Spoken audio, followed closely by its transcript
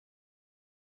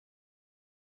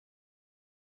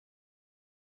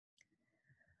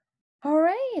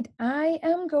right, I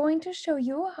am going to show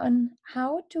you on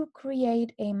how to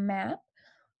create a map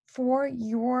for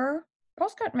your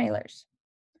postcard mailers.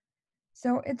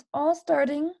 So it's all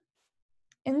starting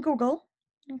in Google,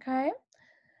 okay?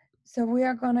 So we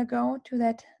are gonna go to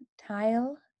that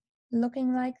tile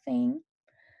looking like thing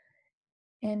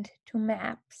and to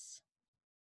maps.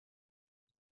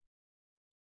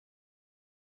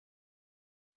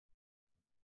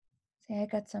 See, I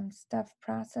got some stuff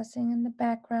processing in the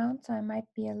background, so I might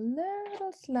be a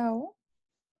little slow.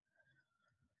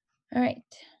 All right,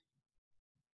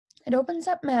 it opens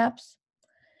up maps.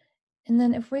 And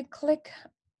then if we click,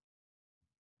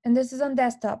 and this is on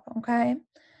desktop, okay?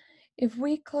 If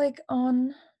we click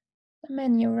on the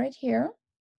menu right here,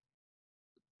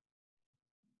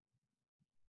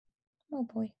 oh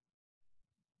boy,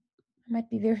 I might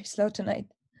be very slow tonight.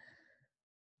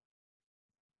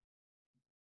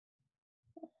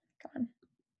 Come on.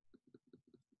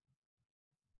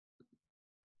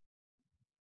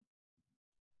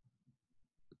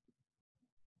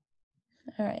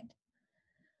 All right.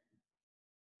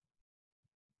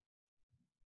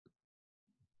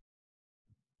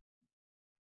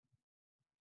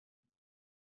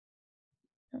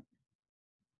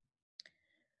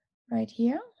 Right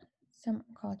here, some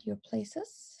called your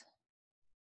places.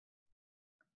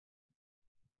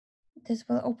 This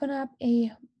will open up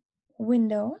a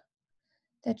window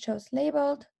that shows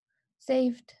labeled,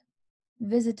 saved,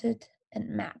 visited,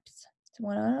 and maps. So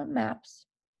one on maps.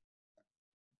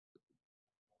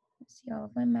 See all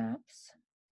of my maps.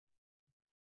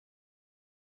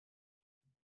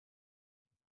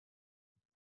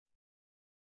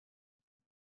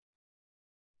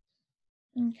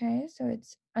 Okay, so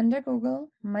it's under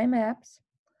Google, My Maps.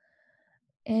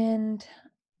 And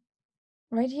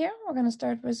right here, we're going to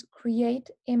start with create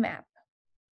a map.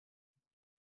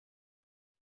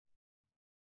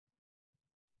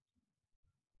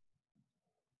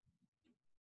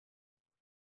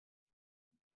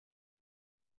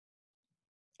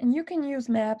 And you can use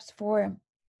maps for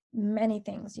many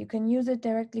things. You can use it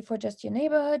directly for just your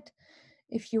neighborhood.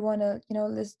 If you want to,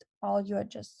 list all your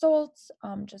just solds,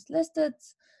 just listed.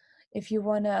 If you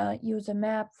want to use a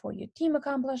map for your team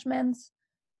accomplishments,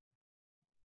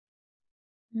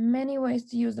 many ways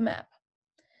to use a map.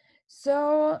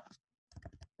 So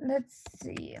let's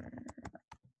see.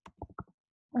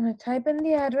 I'm going to type in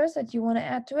the address that you want to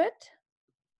add to it.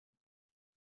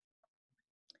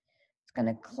 It's going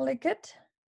to click it.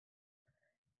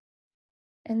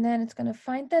 And then it's going to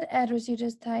find that address you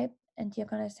just typed, and you're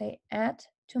going to say add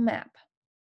to map.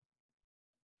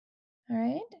 All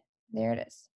right, there it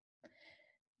is.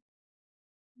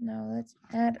 Now let's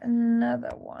add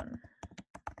another one.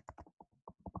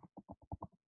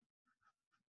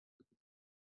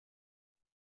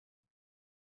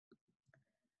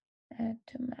 Add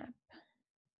to map.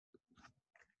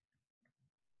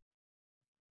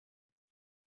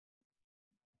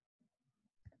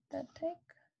 That take?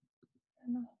 I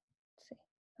don't know. Let's see.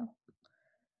 Oh,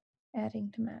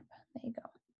 adding to map. There you go.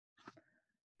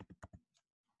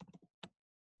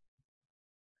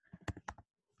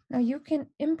 Now you can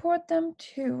import them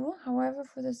too. However,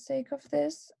 for the sake of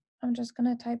this, I'm just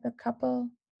going to type a couple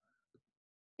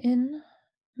in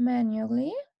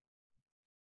manually.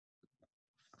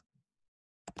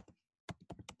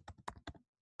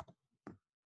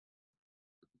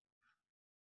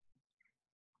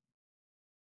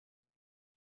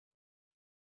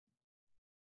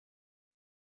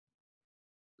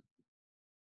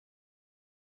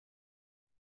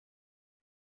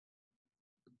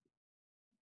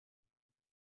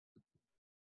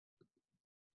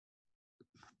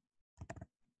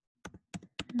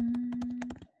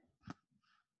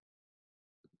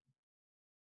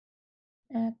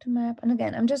 Add to map. And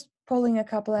again, I'm just pulling a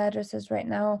couple addresses right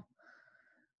now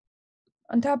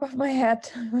on top of my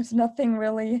head. There's nothing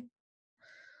really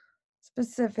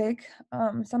specific.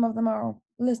 Some of them are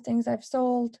listings I've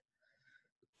sold.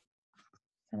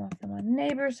 Some of them are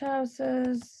neighbors'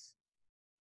 houses.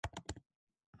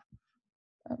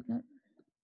 Oh, no.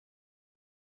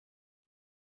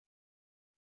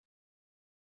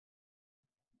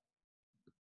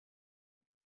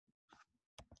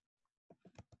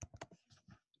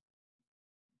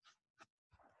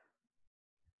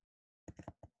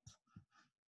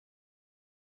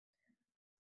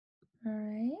 All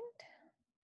right.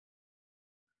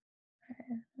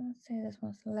 Let's say this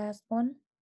was the last one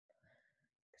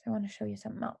because I want to show you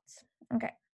something else.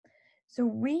 Okay. So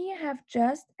we have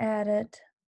just added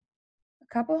a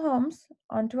couple homes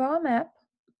onto our map.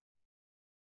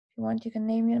 If you want, you can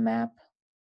name your map.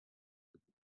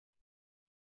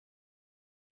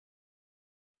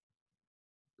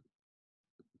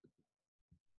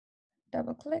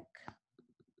 double click,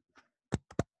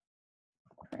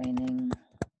 training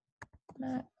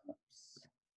map, oops.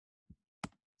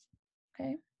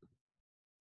 Okay.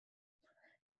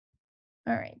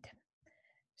 All right.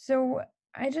 So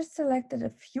I just selected a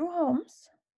few homes.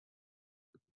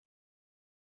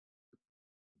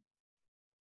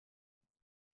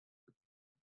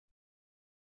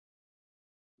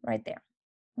 Right there.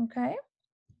 Okay.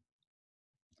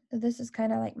 So this is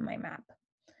kind of like my map.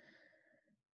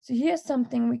 So here's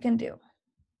something we can do.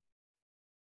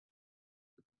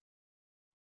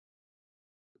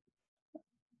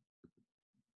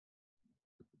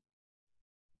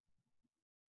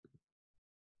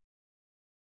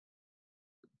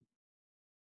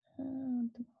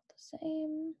 The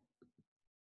same.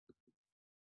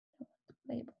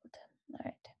 Labeled. All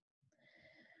right.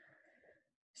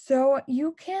 So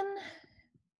you can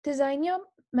design your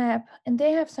map, and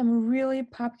they have some really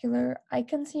popular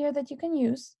icons here that you can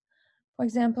use. For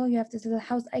example, you have this little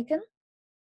house icon.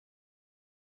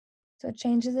 So it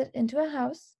changes it into a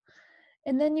house.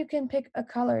 And then you can pick a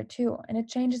color too, and it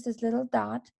changes this little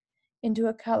dot into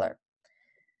a color.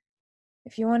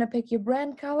 If you want to pick your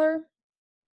brand color,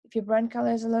 if your brand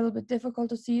color is a little bit difficult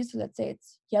to see, so let's say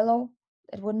it's yellow,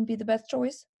 that wouldn't be the best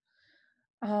choice.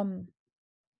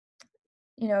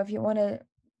 If you want to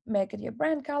make it your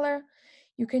brand color,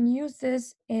 you can use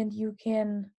this and you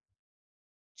can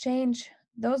change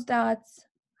those dots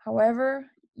however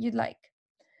you'd like.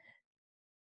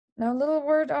 Now, a little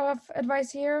word of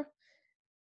advice here.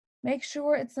 Make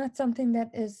sure it's not something that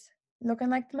is looking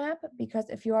like the map, because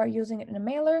if you are using it in a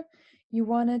mailer, you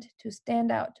want it to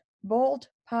stand out. Bold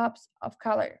pops of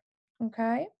color,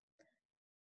 okay?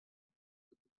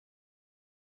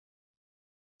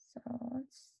 So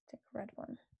let's take a red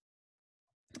one.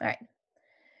 All right,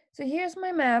 so here's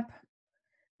my map.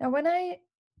 Now, when I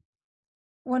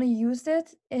want to use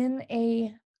it in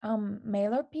a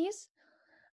mailer piece,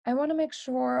 I want to make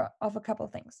sure of a couple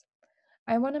things.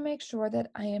 I want to make sure that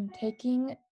I am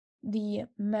taking the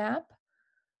map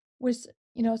with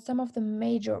some of the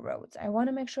major roads. I want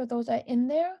to make sure those are in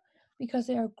there because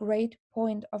they are a great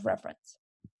point of reference.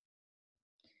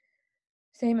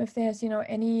 Same if there's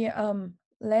any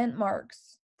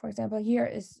landmarks. For example, here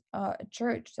is a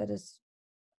church that is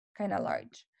kind of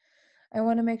large. I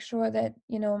want to make sure that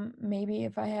maybe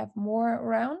if I have more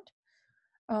around,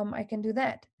 I can do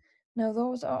that. Now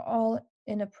those are all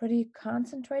in a pretty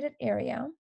concentrated area.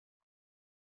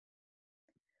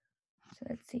 So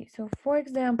let's see. So for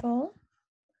example,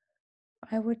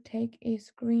 I would take a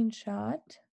screenshot.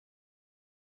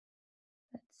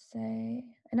 Let's say,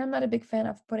 and I'm not a big fan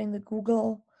of putting the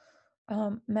Google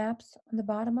Maps on the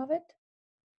bottom of it,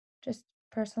 just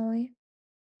personally.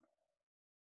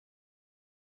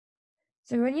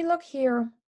 So when you look here,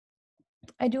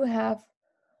 I do have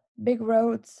big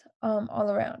roads all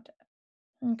around.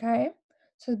 Okay,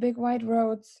 so the big wide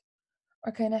roads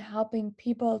are kind of helping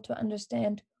people to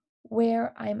understand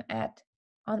where I'm at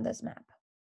on this map.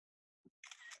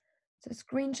 So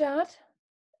screenshot,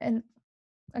 and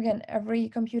again, every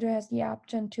computer has the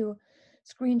option to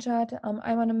screenshot.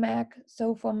 I'm on a Mac,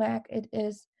 so for Mac it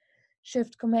is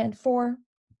Shift Command 4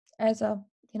 as a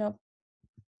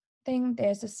thing.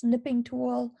 There's a snipping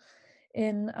tool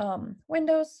in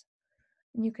Windows,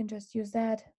 and you can just use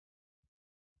that.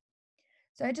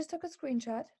 So I just took a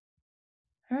screenshot.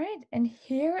 All right, and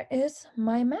here is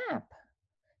my map.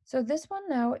 So this one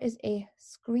now is a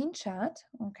screenshot,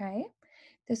 okay?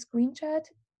 The screenshot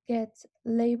gets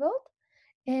labeled,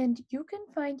 and you can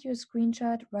find your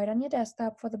screenshot right on your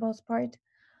desktop for the most part.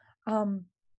 And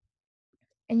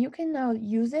you can now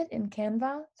use it in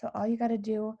Canva. So all you got to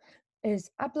do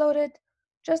is upload it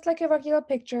just like a regular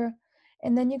picture,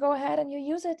 and then you go ahead and you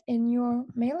use it in your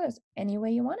mailers any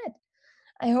way you want it.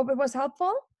 I hope it was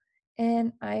helpful,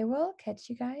 and I will catch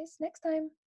you guys next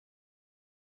time.